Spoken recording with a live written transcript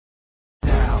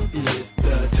It's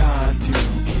the time to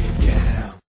get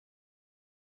down.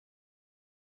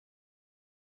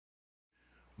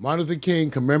 Martin Luther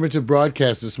King commemorative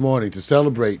broadcast this morning to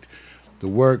celebrate the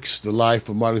works, the life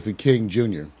of Martin Luther King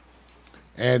Jr.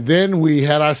 And then we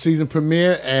had our season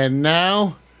premiere, and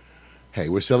now, hey,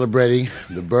 we're celebrating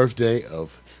the birthday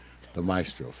of the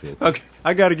maestro, Phil. Okay,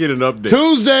 I got to get an update.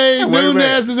 Tuesday, Wait a minute.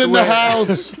 Nunez is in the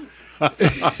house.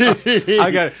 I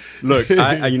got look.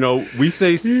 I you know, we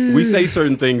say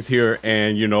certain things here,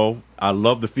 and you know, I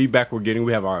love the feedback we're getting.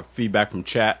 We have our feedback from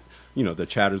chat, you know, the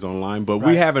chatters online, but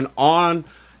we have an on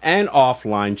and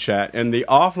offline chat, and the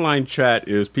offline chat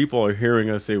is people are hearing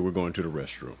us say we're going to the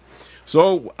restroom.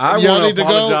 So I want to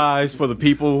apologize for the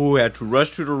people who had to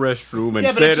rush to the restroom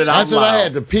and said it out loud. I said I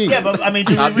had to pee. Yeah, but I mean,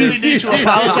 do we really need to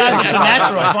apologize? It's a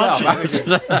natural function.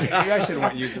 You actually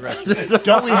want to use the restroom.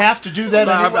 Don't we have to do that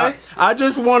anyway? I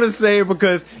just want to say it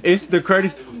because it's the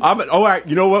courtesy. All right,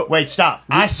 you know what? Wait, stop.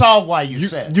 I saw why you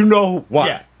said. You know why?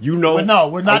 Yeah. You know. But no,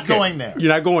 we're not going there.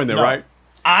 You're not going there, No. right?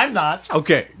 I'm not.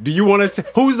 Okay. Do you want to say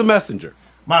who's the messenger?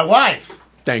 My wife.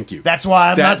 Thank you. That's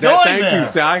why I'm not going thank there. you.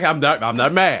 See, I'm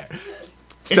not mad.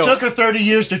 It took her 30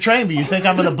 years to train me. You think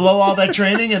I'm going to blow all that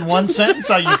training in one sentence?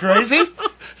 Are you crazy?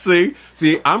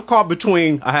 See, I'm caught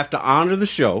between I have to honor the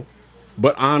show,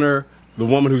 but honor the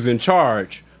woman who's in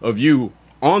charge of you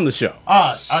on the show.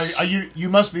 Are you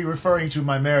must be referring to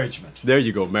my marriagement. There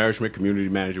you go, marriagement, community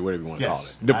manager, whatever you want to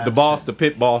Yes, call it. The boss, the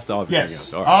pit boss, everything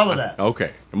Yes, else. all of that.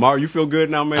 Okay. Amar, you feel good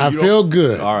now, man? I feel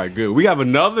good. All right, good. We have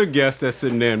another guest that's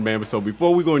sitting there, man. So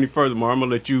before we go any further, Amar, I'm going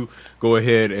to let you go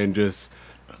ahead and just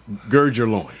gird your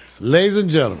loins. Ladies and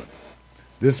gentlemen,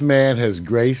 this man has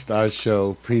graced our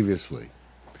show previously.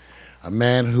 A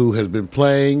man who has been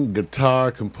playing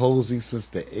guitar, composing since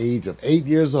the age of 8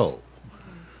 years old.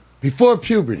 Before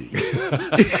puberty.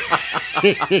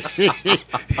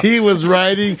 He was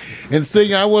writing and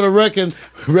singing. I want to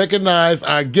recognize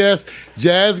our guest,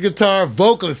 jazz guitar,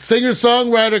 vocalist, singer,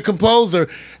 songwriter, composer,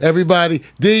 everybody,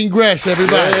 Dean Gresh,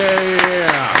 everybody.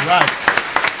 Yeah. Right.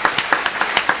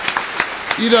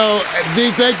 You know,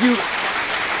 Dean, thank you.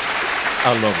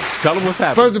 I love it. Tell them what's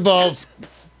happening. First of all,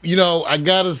 you know, I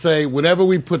got to say, whenever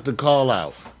we put the call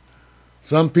out,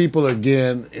 some people,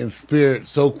 again, in spirit,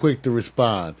 so quick to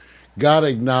respond. Got to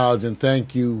acknowledge and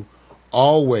thank you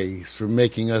always for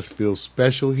making us feel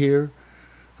special here,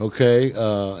 okay?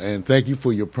 And thank you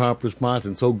for your prompt response,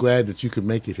 and so glad that you could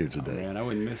make it here today. Man, I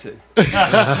wouldn't miss it. You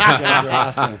guys are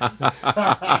awesome.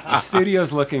 The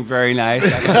studio's looking very nice.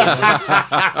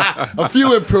 A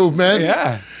few improvements.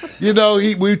 Yeah. You know,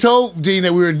 we told Dean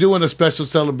that we were doing a special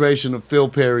celebration of Phil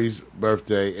Perry's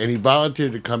birthday, and he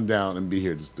volunteered to come down and be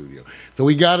here at the studio. So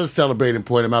we got to celebrate and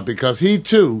point him out because he,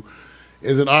 too,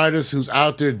 is an artist who's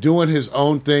out there doing his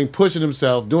own thing, pushing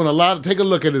himself, doing a lot. Take a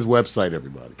look at his website,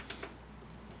 everybody.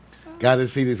 Got to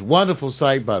see this wonderful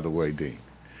site, by the way, Dean.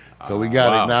 So we got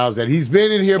to acknowledge that. He's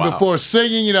been in here before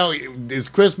singing. You know, it's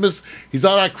Christmas. He's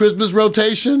on our Christmas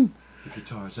rotation.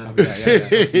 Guitars.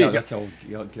 Yeah. No, that's old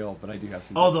Gil, but I do have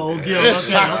some. Oh, the old Gil.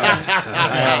 Okay.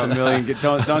 I have a million.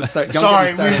 Don't start. Don't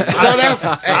Sorry, get me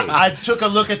started. I took a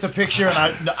look at the picture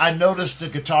and I noticed the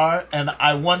guitar and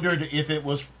I wondered if it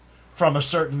was from a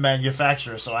certain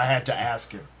manufacturer, so I had to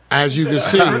ask him. As you can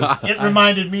see. It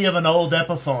reminded me of an old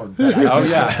Epiphone that I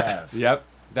used to have Yep.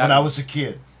 when I was a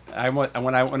kid.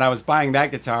 When I was buying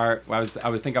that guitar, I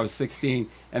would think I was 16,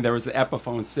 and there was the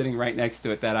Epiphone sitting right next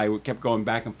to it that I kept going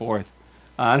back and forth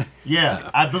on.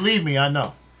 Yeah, believe me, I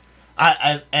know.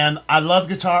 I love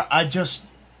guitar. I just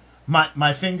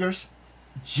my fingers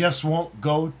just won't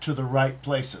go to the right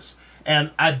places,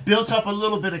 and I built up a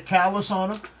little bit of callus on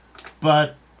them,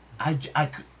 but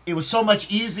it was so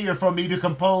much easier for me to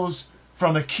compose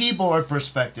from a keyboard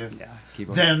perspective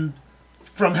than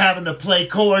from having to play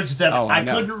chords that I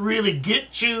couldn't really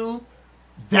get to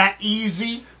that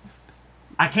easy.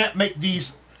 I can't make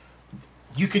these.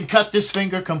 You can cut this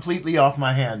finger completely off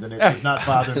my hand and it did not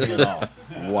bother me at all.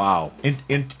 Wow.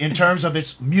 In terms of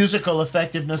its musical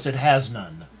effectiveness, it has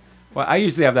none. Well, I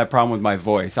usually have that problem with my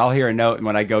voice. I'll hear a note, and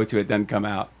when I go to it, it doesn't come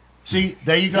out. See,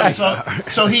 there you go.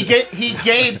 So he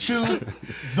gave to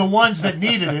the ones that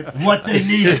needed it what they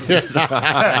needed.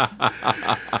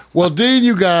 Well, Dean,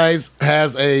 you guys,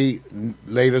 has a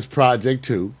latest project,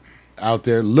 too, out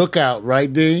there. Look out,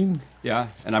 right, Dean? Yeah,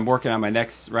 and I'm working on my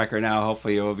next record now.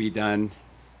 Hopefully it will be done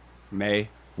May.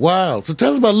 Wow. So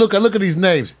tell us about Look at these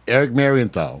names. Eric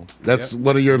Marienthal. That's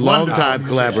one of your longtime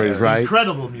collaborators, right?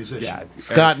 Incredible musician. Yeah,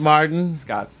 Scott Martin.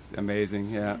 Scott's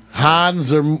amazing, yeah. Hans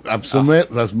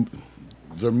Zermulin.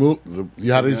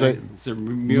 How do you say it?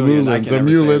 Zermulin.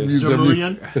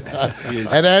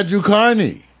 And Andrew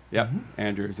Carney. Yep,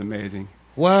 Andrew is amazing.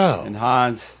 Wow. And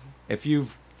Hans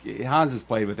has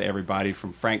played with everybody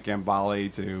from Frank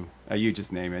Gambale to you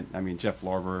just name it. I mean, Jeff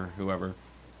Lorber, whoever.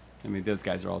 I mean, those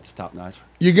guys are all just top notch.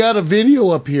 You got a video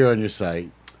up here on your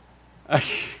site.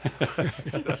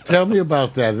 Tell me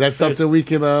about that. Is that something we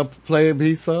can play a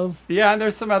piece of? Yeah, and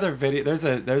there's some other video. There's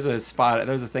a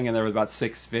thing in there with about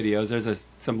 6 videos. There's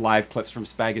some live clips from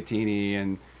Spaghettini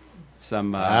and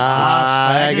some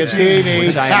Spaghettini.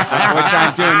 which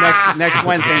I'm doing next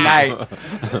Wednesday night.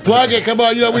 Plug it. Come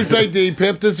on. You know we say, D,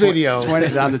 pimp this video.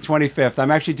 On the 25th. I'm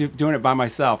actually doing it by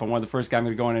myself. I'm one of the first guys. I'm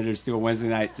going to go in and just do a Wednesday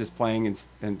night, just playing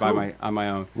and on my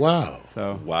own. Wow.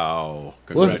 So Wow.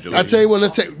 Well, Congratulations. I tell you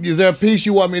what. Is there a piece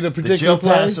you want me to The particularly Joe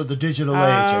play? Pass of the digital age.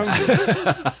 I see.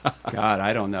 God,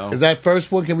 I don't know. Is that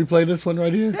first one? Can we play this one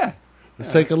right here? Yeah.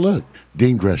 Let's take a look.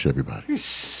 Dean Gresh, everybody.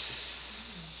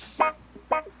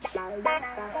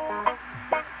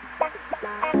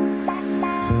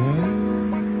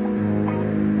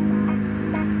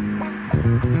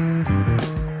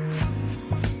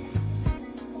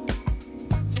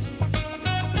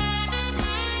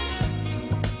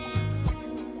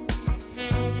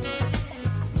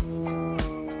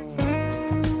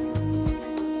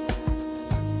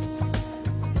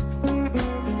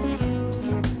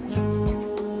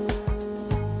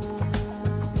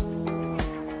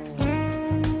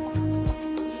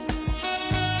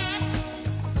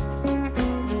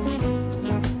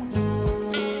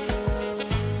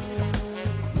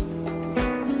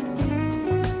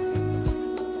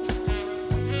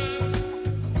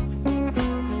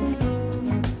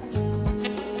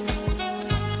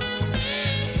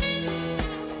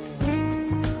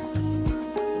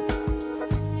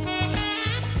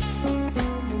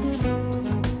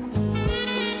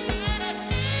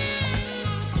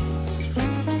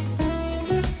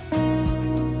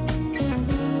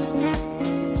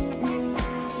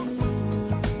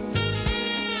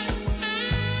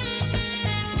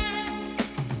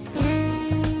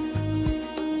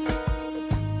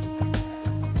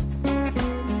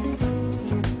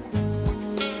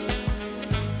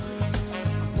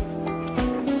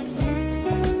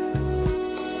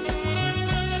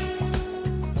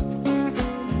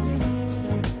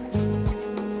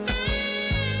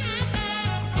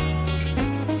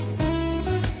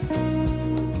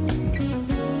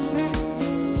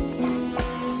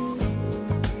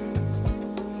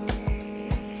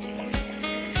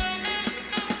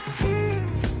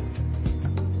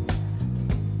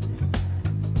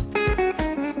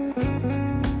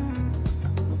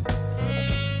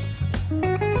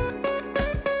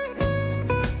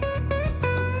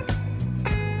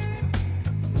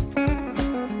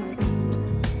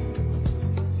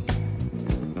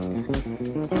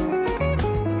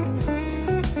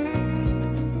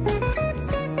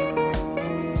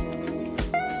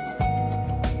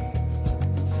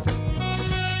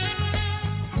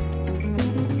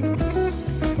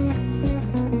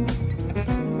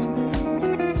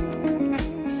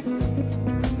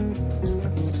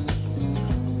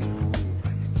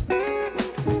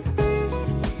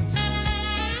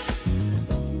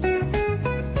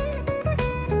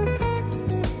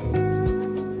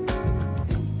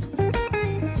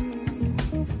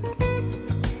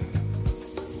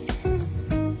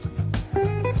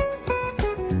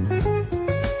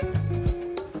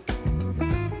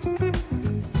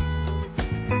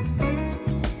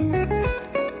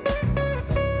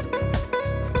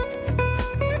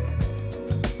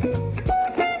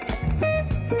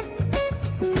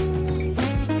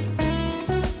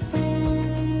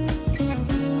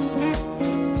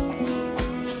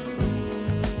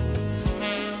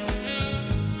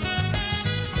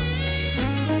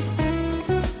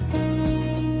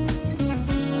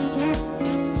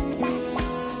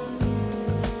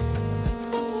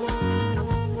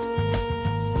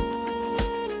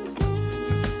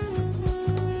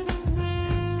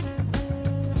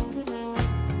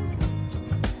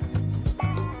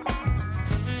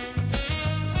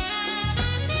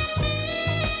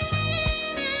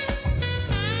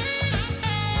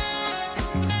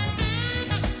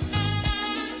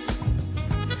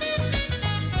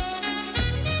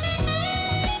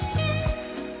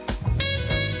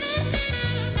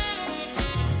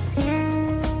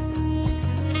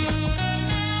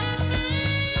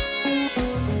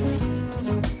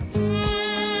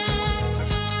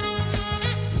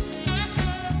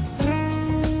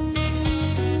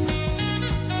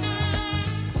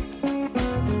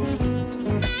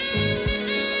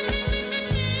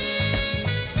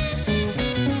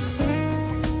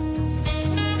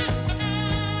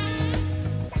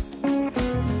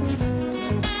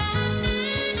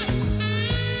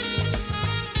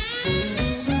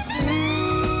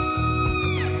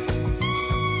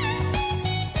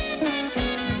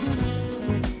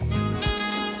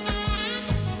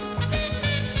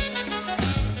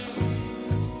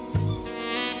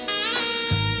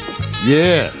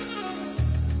 Yeah.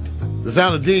 The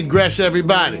sound of Dean Gresh,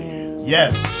 everybody.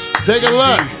 Yes. Take a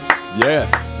look. Yes.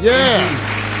 Yeah.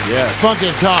 Yes. Funky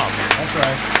talk. That's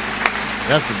right.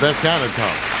 That's the best kind of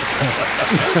talk.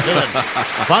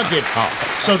 Funky talk.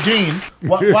 So, Dean,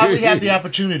 while we have the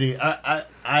opportunity,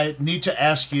 I need to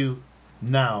ask you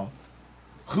now,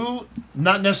 who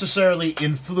not necessarily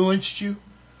influenced you,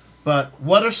 but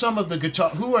who are some of the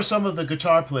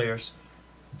guitar players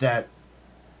that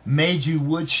made you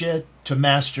woodshed to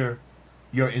master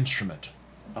your instrument?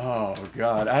 Oh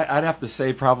God, I'd have to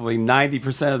say probably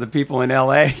 90% of the people in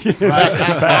LA.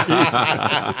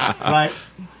 Right?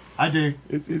 I do.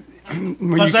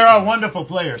 Because there are wonderful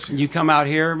players. You come out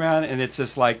here, man, and it's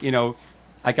just like,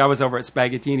 like I was over at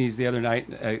Spaghettini's the other night,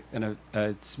 and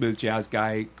a smooth jazz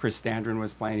guy, Chris Standring,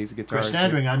 was playing. He's a guitarist. Chris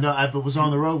Standring, I know. I was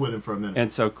on the road with him for a minute.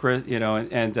 And so Chris,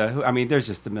 there's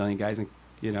just a million guys,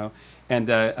 and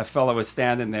a fellow was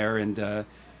standing there, and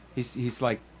he's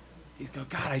like,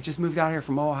 God, I just moved out here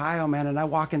from Ohio, man, and I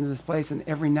walk into this place, and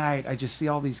every night I just see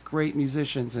all these great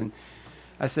musicians, and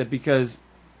I said, because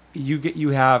you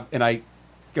have, and I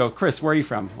go, Chris, where are you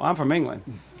from? Well, I'm from England.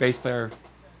 Bass player,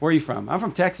 where are you from? I'm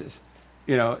from Texas.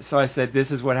 So I said, this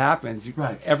is what happens.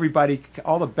 Right. Everybody,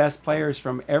 all the best players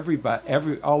from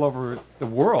all over the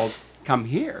world come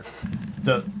here.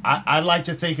 I like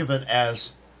to think of it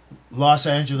as Los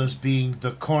Angeles being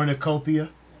the cornucopia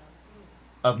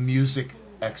of music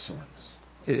excellence.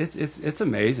 It's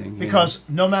amazing. Because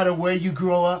no matter where you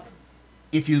grow up,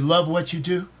 if you love what you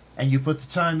do and you put the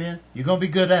time in, you're going to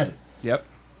be good at it. Yep.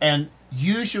 And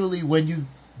usually when you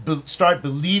start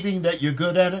believing that you're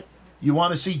good at it, you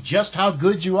want to see just how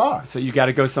good you are. So you got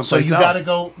to go someplace So you else. got to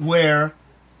go where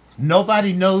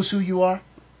nobody knows who you are.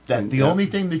 That the only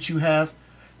thing that you have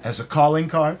as a calling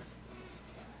card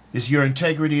is your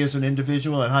integrity as an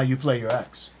individual and how you play your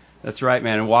acts. That's right,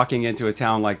 man. And walking into a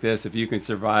town like this, if you can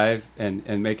survive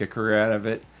and make a career out of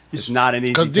it, it's not an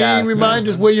easy task. Dean, remind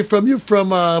us where you're from. You're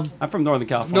from I'm from Northern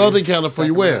California. Northern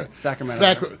California. Where?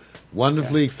 Sacramento.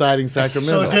 Wonderfully exciting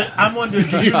Sacramento. So I'm wondering,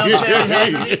 do you know Terry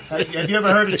Haggerty? Have you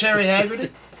ever heard of Terry Haggerty?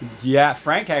 Yeah,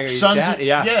 Frank Haggerty's Sons dad. of-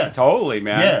 Yeah, yeah. totally,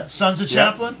 man. Yeah, Sons of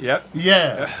Chaplin? Yep.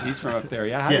 Yeah. He's from up there.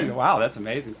 Yeah. Yeah. Wow, that's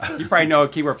amazing. You probably know a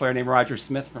keyboard player named Roger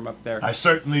Smith from up there. I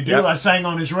certainly do. Yep. I sang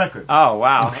on his record. Oh,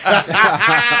 wow.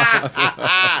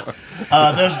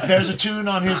 There's a tune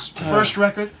on his first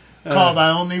record called I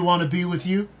Only Want to Be With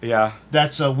You. Yeah.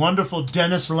 That's a wonderful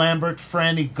Dennis Lambert,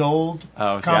 Franny Gold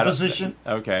composition.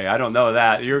 Okay, I don't know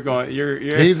that. You're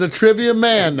He's a trivia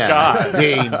man now. God.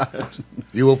 Dean,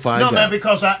 you will find No, out. man,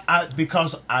 because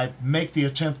I make the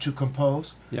attempt to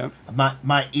compose. Yep.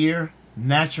 My ear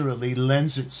naturally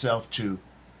lends itself to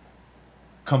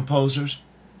composers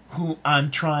who I'm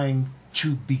trying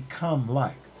to become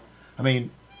like. I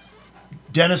mean,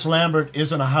 Dennis Lambert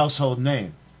isn't a household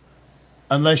name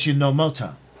unless you know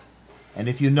Motown. And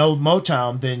if you know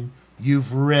Motown, then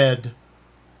you've read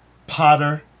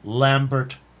Potter,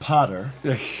 Lambert, Potter,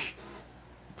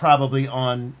 probably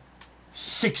on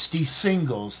 60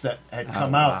 singles that had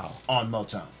come out on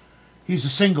Motown. He's a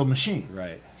single machine.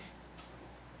 Right.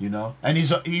 And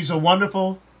he's a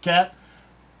wonderful cat,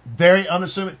 very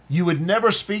unassuming. You would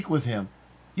never speak with him.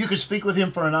 You could speak with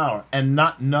him for an hour and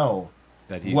not know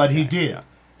That what he yeah, did. yeah.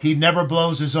 He never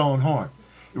blows his own horn.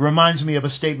 It reminds me of a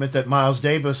statement that Miles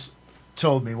Davis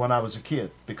told me when I was a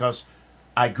kid, because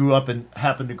I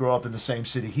happened to grow up in the same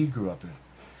city he grew up in,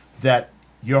 that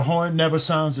your horn never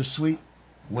sounds as sweet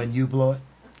when you blow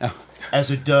it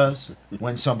as it does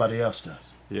when somebody else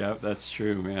does. Yeah, that's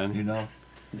true, man.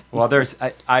 Well,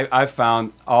 I've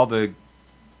found all the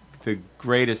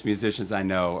greatest musicians I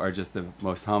know are just the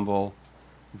most humble,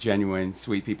 genuine,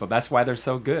 sweet people. That's why they're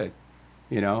so good,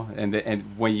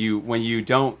 And when you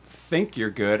don't think you're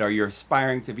good or you're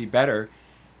aspiring to be better,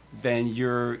 then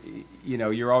you're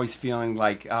always feeling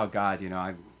like, oh God,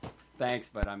 thanks,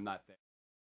 but I'm not there.